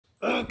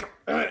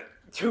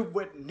To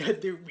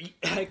another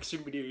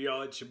reaction video,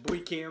 y'all. It's your boy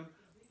Cam,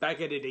 back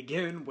at it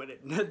again with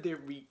another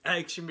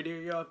reaction video,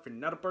 y'all. For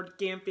another part of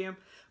Cam Fam,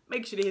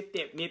 make sure to hit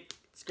that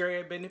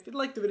subscribe button. If you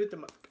like the video, hit the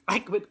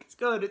like button. Let's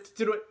go to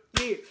it.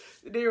 Yeah,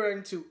 today we're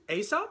reacting to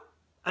aespa.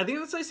 I think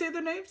that's how I say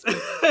their names.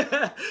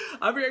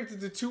 I've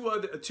reacted to two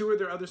of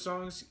their other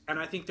songs, and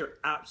I think they're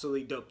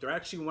absolutely dope. They're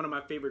actually one of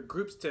my favorite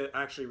groups to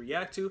actually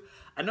react to.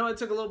 I know I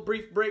took a little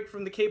brief break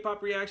from the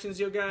K-pop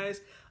reactions, yo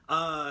guys.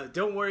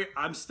 Don't worry,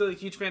 I'm still a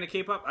huge fan of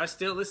K-pop. I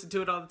still listen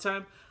to it all the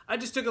time. I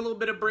just took a little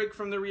bit of break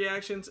from the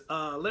reactions.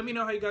 Let me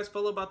know how you guys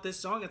feel about this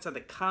song. It's in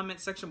the comment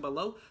section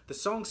below. The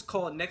song's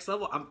called Next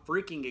Level. I'm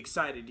freaking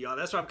excited, y'all.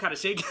 That's why I'm kind of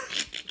shaking.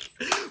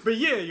 But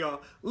yeah,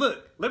 y'all.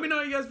 Look, let me know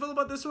how you guys feel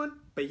about this one.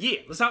 But yeah,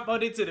 let's hop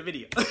on into the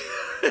video.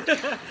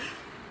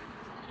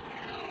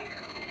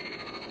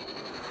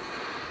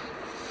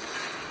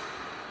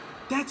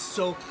 That's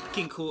so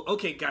fucking cool.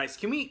 Okay, guys,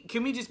 can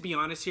we just be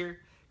honest here?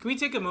 Can we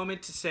take a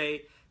moment to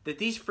say that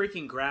these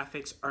freaking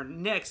graphics are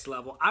next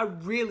level? I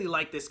really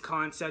like this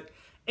concept.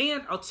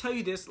 And I'll tell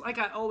you this, like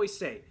I always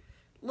say,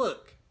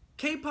 look,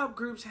 K-pop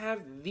groups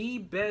have the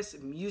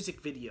best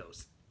music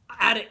videos.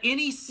 Out of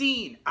any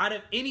scene,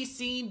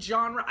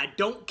 genre, I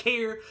don't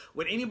care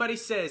what anybody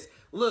says.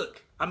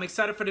 Look, I'm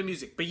excited for the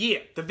music. But yeah,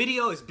 the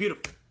video is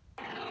beautiful.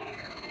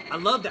 I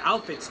love the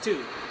outfits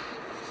too.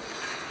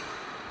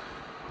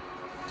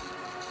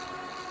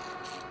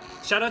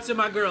 Shout out to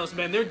my girls,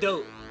 man. They're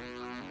dope.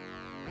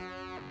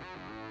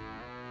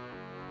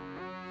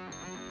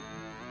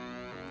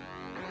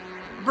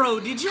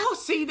 Bro, did y'all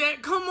see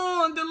that? Come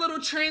on, the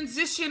little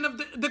transition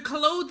of the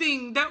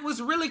clothing. That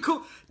was really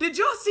cool. Did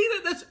y'all see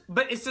that?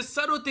 But it's the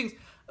subtle things.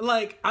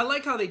 Like, I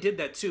like how they did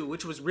that too,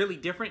 which was really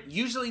different.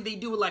 Usually they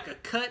do like a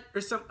cut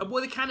or something.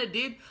 Well, they kind of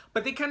did,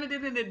 but they kind of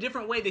did it in a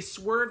different way. They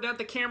swerved out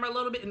the camera a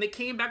little bit and they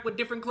came back with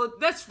different clothes.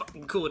 That's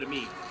fucking cool to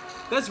me.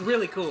 That's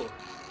really cool.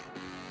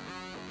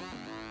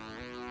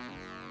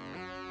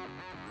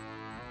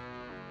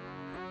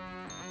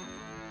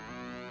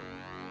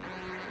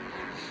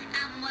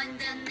 I'm on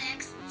the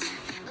next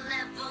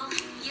level,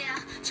 yeah.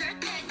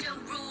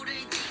 절대적으로를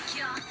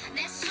지켜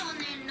내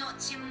손을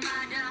놓지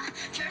마라.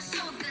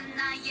 결속은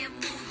나의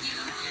무기.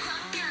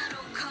 광야로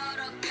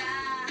걸어가.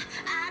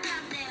 알아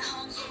내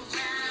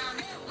홍보랑.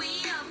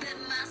 위협에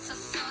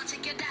맞서서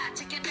제껴라.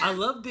 I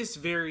love this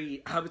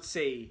very, I would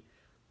say,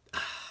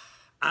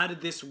 out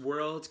of this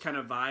world kind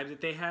of vibe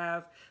that they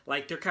have.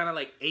 Like, they're kind of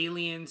like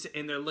aliens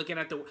and they're looking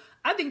at the...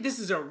 I think this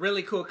is a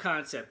really cool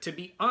concept. To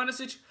be honest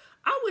with you,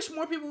 I wish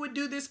more people would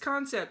do this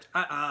concept.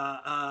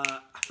 I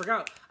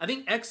forgot. I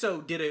think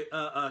EXO did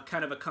a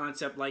kind of a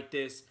concept like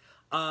this.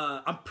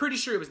 I'm pretty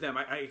sure it was them.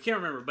 I can't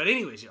remember. But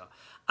anyways, y'all.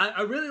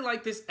 I really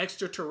like this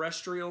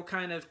extraterrestrial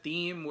kind of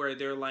theme where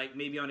they're like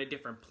maybe on a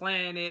different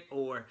planet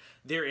or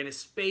they're in a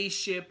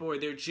spaceship or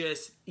they're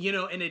just, you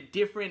know, in a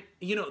different,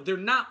 you know, they're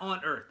not on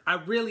Earth. I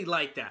really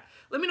like that.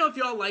 Let me know if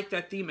y'all like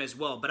that theme as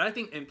well. But I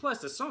think, and plus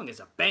the song is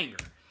a banger.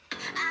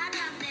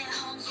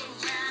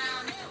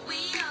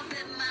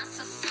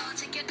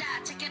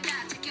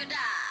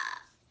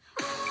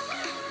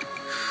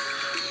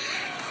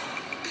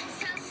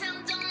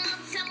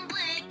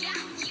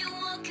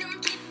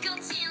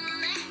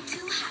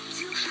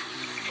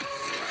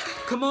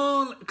 Come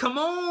on, come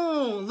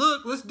on.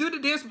 Look, let's do the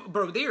dance.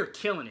 Bro, they are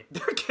killing it.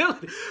 They're killing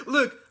it.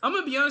 Look, I'm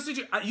going to be honest with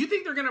you. You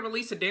think they're going to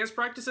release a dance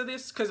practice of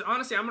this? Because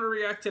honestly, I'm going to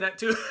react to that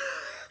too.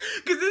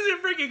 Because this is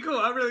freaking cool.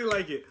 I really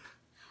like it.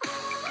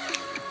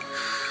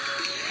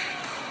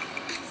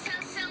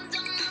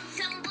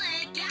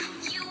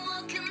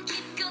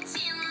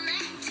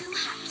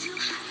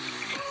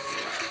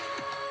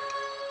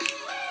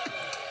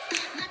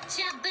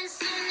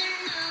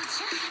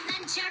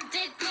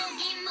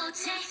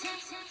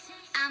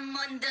 I'm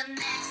on the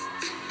next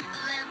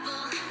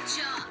level.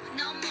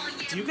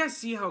 Do you guys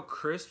see how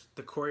crisp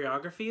the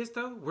choreography is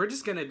though? We're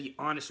just gonna be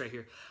honest right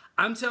here.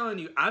 I'm telling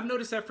you, I've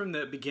noticed that from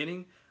the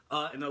beginning,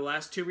 in the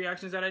last two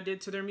reactions that I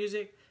did to their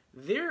music,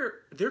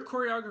 their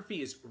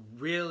choreography is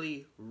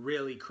really,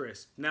 really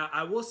crisp. Now,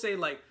 I will say,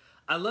 like,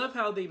 I love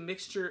how they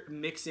mix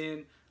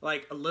in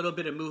like a little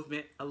bit of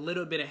movement, a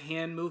little bit of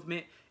hand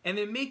movement, and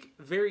then make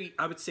very,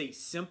 I would say,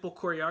 simple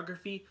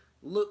choreography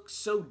look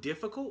so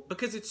difficult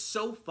because it's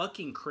so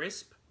fucking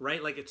crisp,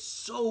 right? Like, it's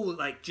so,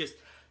 like, just,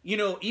 you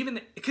know,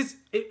 even because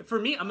for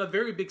me, I'm a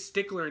very big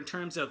stickler in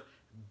terms of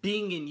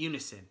being in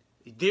unison.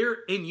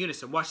 They're in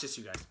unison. Watch this,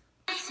 you guys.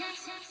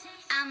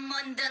 I'm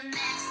on the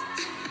next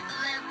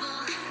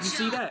level. You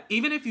see that?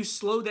 Even if you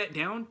slow that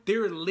down,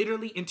 they're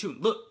literally in tune.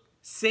 Look,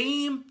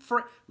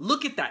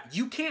 look at that.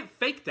 You can't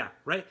fake that,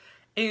 right?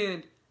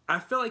 And I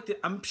feel like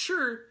I'm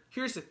sure,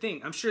 here's the thing.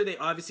 I'm sure they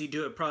obviously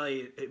do it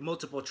probably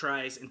multiple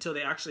tries until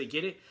they actually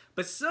get it.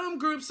 But some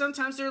groups,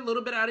 sometimes they're a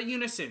little bit out of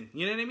unison.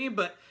 You know what I mean?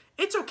 But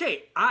it's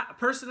okay. I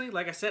personally,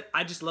 like I said,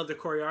 I just love the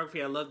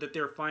choreography. I love that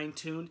they're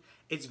fine-tuned.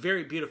 It's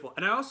very beautiful.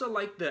 And I also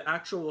like the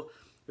actual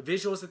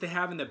visuals that they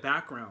have in the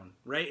background,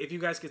 right? If you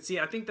guys could see,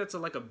 I think that's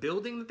like a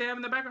building that they have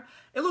in the background.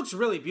 It looks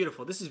really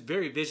beautiful. This is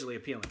very visually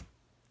appealing.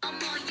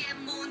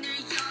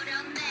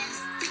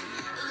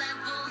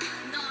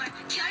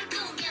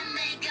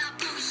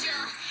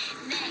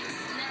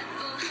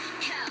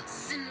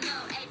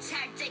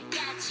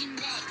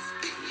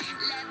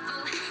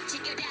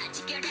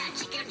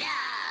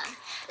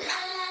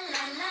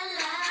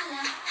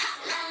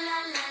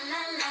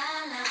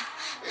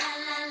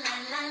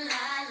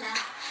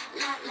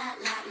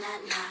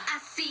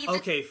 see the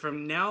Okay,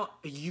 from now,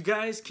 you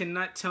guys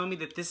cannot tell me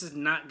that this is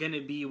not going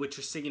to be what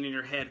you're singing in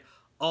your head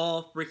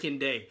all freaking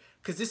day.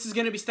 Because this is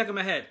going to be stuck in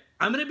my head.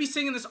 I'm going to be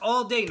singing this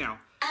all day now.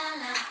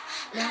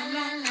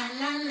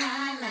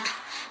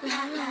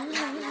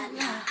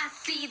 I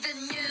see the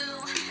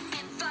new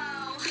info.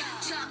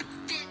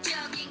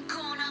 적대적인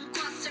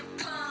고난과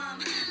슬픔.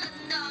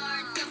 널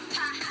덮아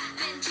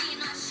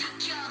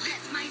벤진화시켜.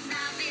 It's my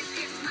novice,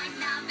 it's my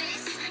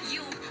novice.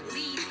 You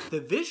lead. The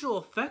visual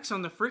effects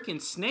on the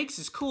freaking snakes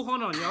is cool.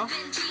 Hold on, y'all.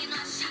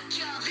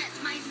 벤진화시켜.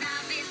 It's my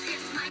novice,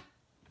 it's my.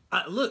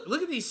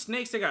 Look at these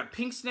snakes. They got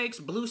pink snakes,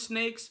 blue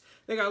snakes.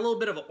 They got a little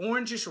bit of an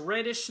orangish,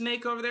 reddish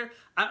snake over there.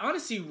 I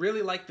honestly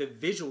really like the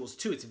visuals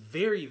too. It's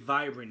very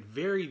vibrant,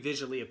 very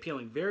visually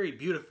appealing, very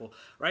beautiful,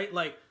 right?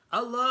 Like, I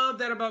love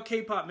that about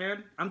K-pop,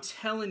 man. I'm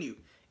telling you,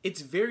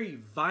 it's very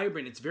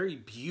vibrant. It's very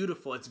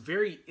beautiful. It's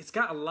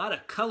got a lot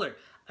of color.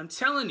 I'm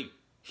telling you,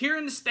 here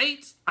in the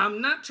States,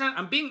 I'm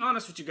being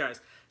honest with you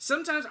guys.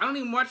 Sometimes I don't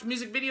even watch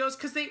music videos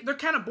because they're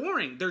kind of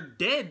boring. They're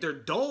dead. They're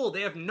dull.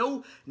 They have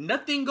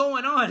nothing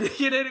going on.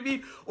 You know what I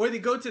mean? Or they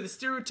go to the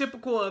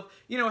stereotypical of,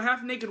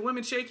 half-naked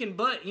women shaking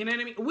butt. You know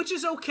what I mean? Which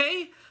is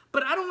okay,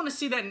 but I don't want to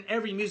see that in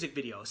every music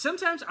video.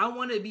 Sometimes I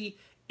want to be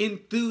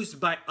enthused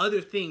by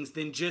other things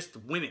than just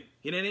women.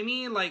 You know what I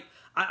mean? Like,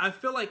 I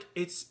feel like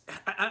it's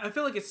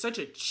such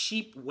a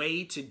cheap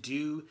way to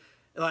do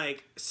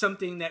like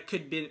something that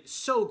could be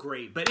so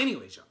great. But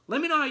anyways, y'all, let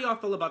me know how y'all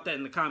feel about that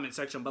in the comment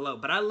section below.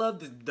 But I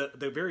love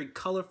the very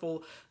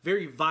colorful,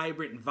 very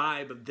vibrant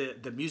vibe of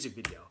the music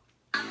video.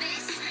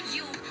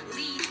 You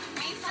lead,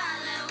 we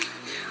follow.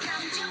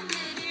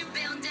 감정들을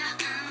배운다.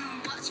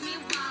 Watch me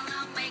while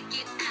I make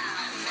it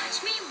out.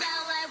 Watch me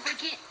while I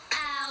work it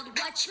out.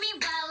 Watch me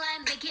while I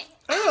make it.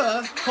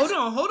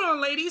 Hold on,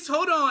 ladies.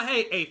 Hold on.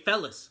 Hey,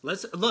 fellas.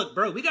 Let's look,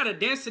 bro. We gotta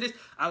dance to this.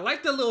 I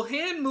like the little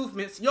hand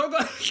movements. Y'all go.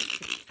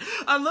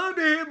 I love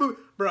the hand move.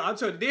 Bro, I'm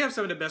telling you, they have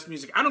some of the best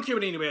music. I don't care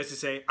what anybody has to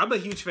say. I'm a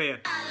huge fan.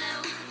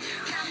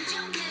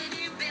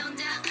 감정들을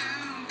배운다.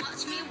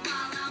 Watch me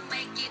while I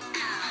make it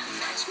out.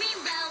 Watch me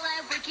while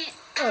I work it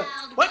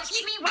out. Watch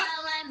me while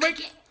I make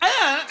it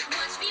out.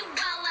 Watch me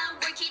while I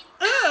work it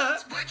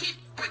out. Work it,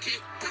 work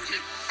it, work it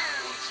out.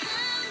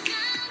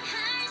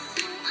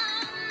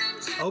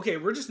 Okay,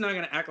 we're just not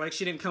gonna act like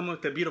she didn't come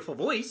with a beautiful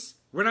voice.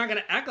 We're not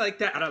gonna act like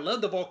that. And I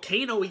love the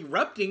volcano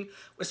erupting,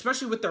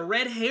 especially with the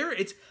red hair.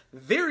 It's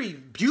very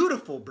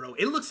beautiful, bro.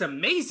 It looks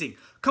amazing.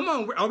 Come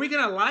on, are we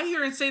gonna lie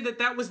here and say that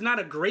that was not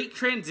a great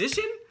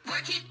transition?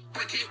 Work it,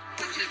 work it,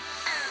 work it out.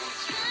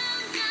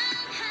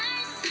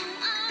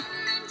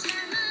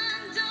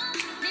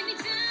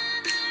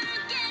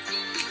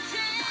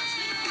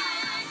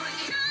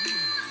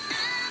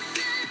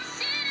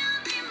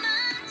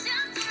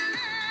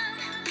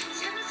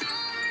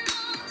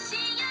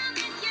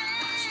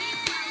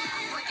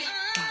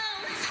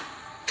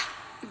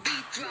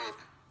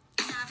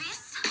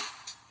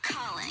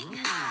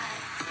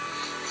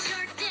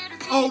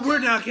 Oh, we're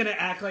not gonna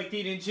act like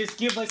they didn't just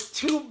give us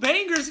 2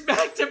 bangers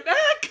back to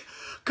back.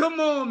 Come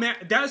on, man.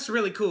 That's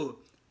really cool.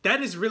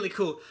 That is really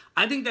cool.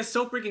 I think that's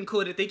so freaking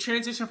cool that they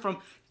transition from,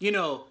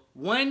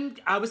 one,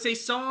 I would say,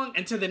 song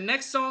into the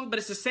next song, but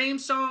it's the same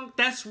song.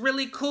 That's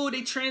really cool.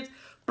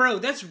 Bro,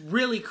 that's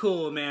really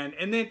cool, man.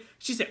 And then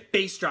she said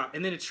bass drop,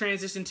 and then it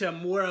transitioned to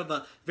more of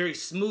a very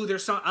smoother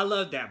song. I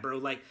love that, bro.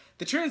 Like,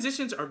 the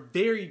transitions are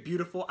very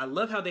beautiful. I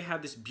love how they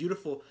have this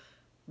beautiful,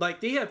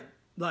 they have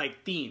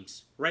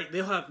themes, right?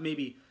 They'll have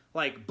maybe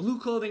blue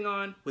clothing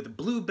on with a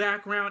blue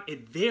background.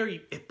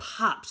 It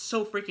pops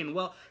so freaking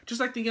well. Just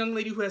like the young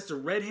lady who has the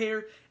red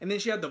hair, and then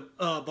she had the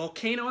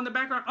volcano in the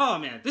background. Oh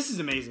man, this is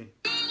amazing.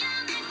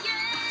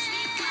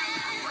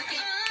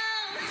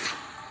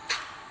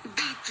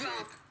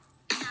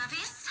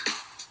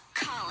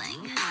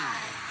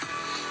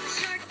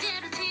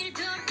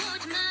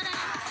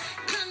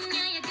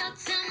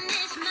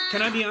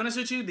 Can I be honest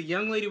with you? The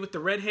young lady with the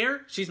red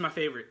hair, she's my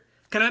favorite.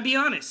 Can I be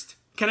honest?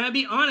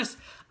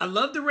 I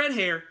love the red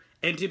hair,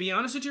 and to be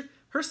honest with you,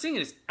 her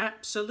singing is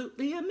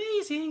absolutely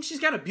amazing. She's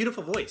got a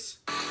beautiful voice.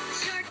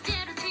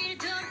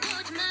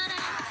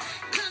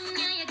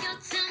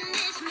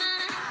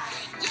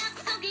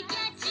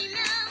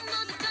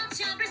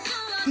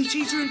 They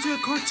changed her into a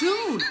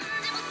cartoon.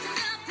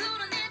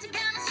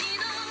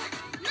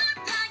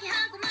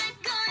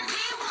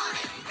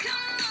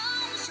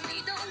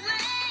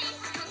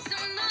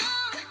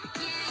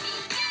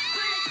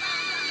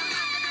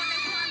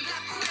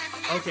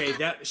 Okay,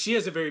 she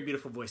has a very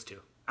beautiful voice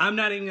too. I'm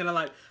not even gonna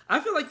lie. I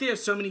feel like they have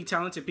so many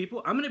talented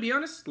people. I'm gonna be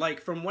honest,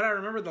 from what I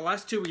remember the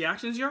last 2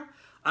 reactions, y'all,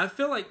 I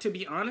feel like, to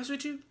be honest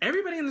with you,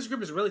 everybody in this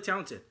group is really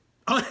talented.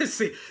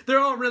 Honestly, they're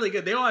all really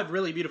good. They all have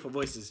really beautiful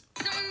voices.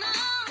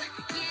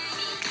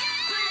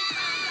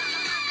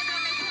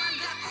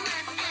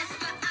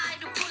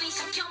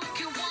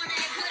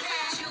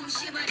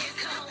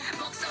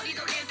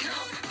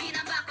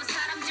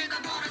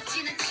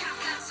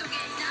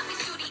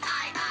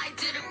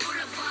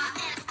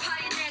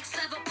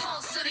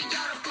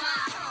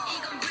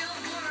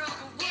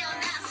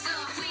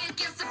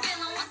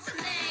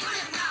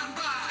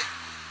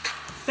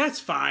 That's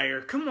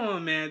fire. Come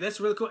on, man. That's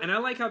really cool. And I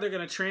like how they're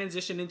going to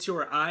transition into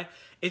her eye.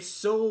 It's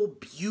so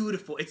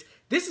beautiful.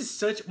 This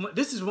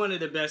is one of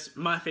the best,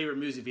 my favorite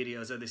music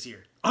videos of this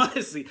year.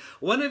 Honestly,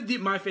 one of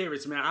my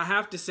favorites, man. I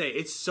have to say,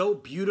 it's so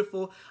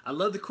beautiful. I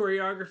love the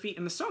choreography,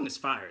 and the song is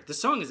fire. The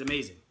song is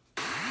amazing.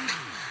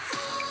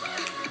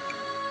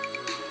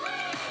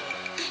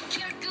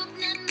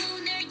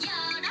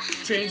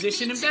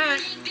 Transitioning back.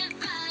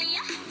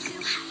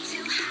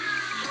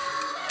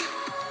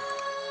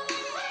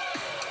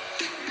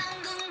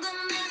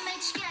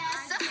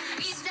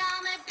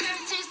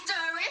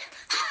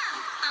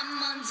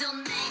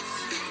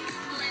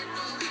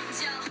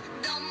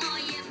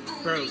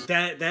 Bro,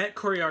 that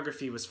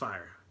choreography was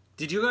fire.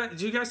 Did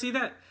you guys see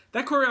that?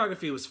 That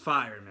choreography was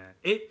fire,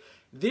 man.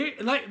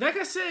 Like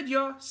I said,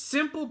 y'all,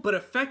 simple but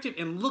effective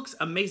and looks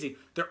amazing.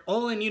 They're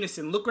all in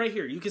unison. Look right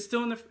here. You can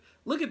still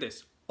look at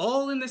this.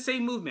 All in the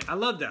same movement. I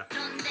love that.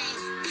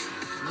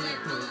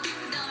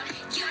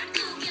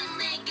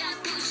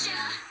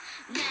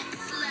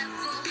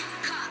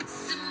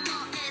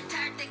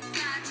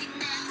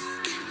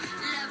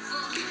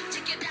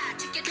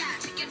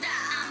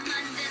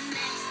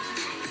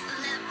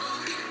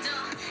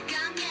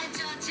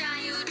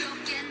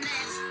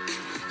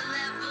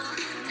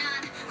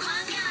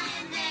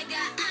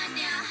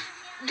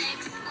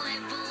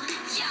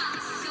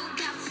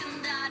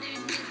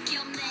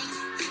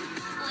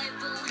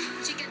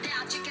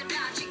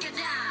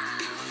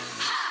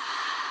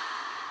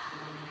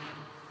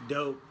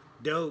 Dope,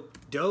 dope,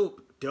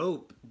 dope,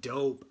 dope,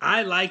 dope.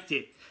 I liked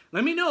it.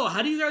 Let me know,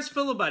 how do you guys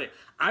feel about it?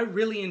 I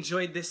really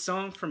enjoyed this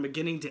song from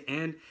beginning to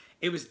end.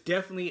 It was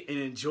definitely an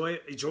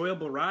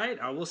enjoyable ride.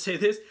 I will say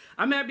this.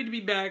 I'm happy to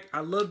be back.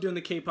 I love doing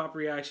the K-pop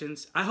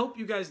reactions. I hope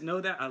you guys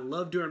know that. I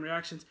love doing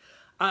reactions.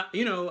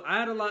 You know, I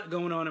had a lot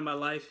going on in my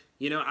life.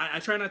 You know, I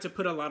try not to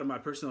put a lot of my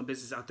personal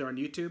business out there on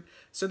YouTube.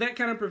 So that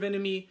kind of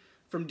prevented me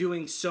from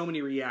doing so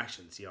many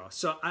reactions, y'all.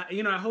 So,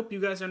 I hope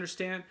you guys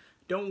understand.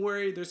 Don't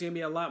worry, there's going to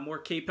be a lot more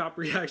K-pop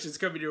reactions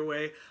coming your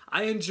way.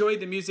 I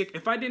enjoyed the music.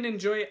 If I didn't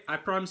enjoy it, I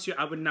promise you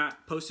I would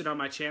not post it on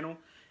my channel.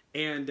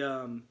 And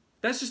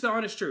that's just the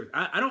honest truth.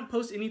 I don't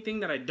post anything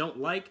that I don't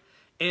like.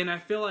 And I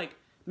feel like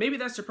maybe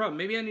that's the problem.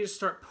 Maybe I need to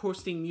start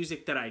posting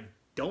music that I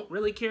don't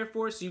really care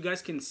for so you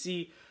guys can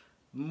see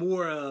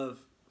more of,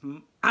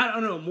 I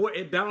don't know, more,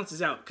 it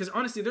balances out. Because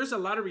honestly, there's a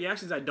lot of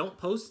reactions I don't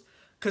post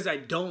because I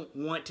don't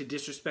want to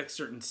disrespect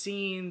certain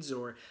scenes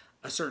or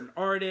a certain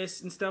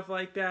artist and stuff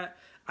like that.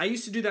 I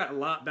used to do that a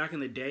lot back in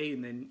the day,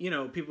 and then, you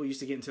know, people used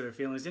to get into their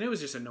feelings, and it was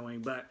just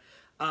annoying. But,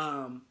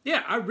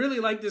 yeah, I really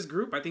like this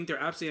group. I think they're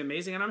absolutely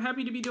amazing, and I'm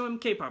happy to be doing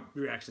K-pop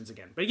reactions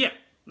again. But, yeah,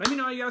 let me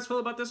know how you guys feel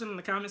about this in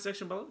the comment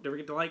section below. Don't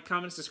forget to like,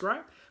 comment, and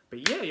subscribe.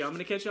 But, yeah, y'all, I'm going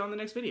to catch you on the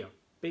next video.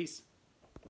 Peace.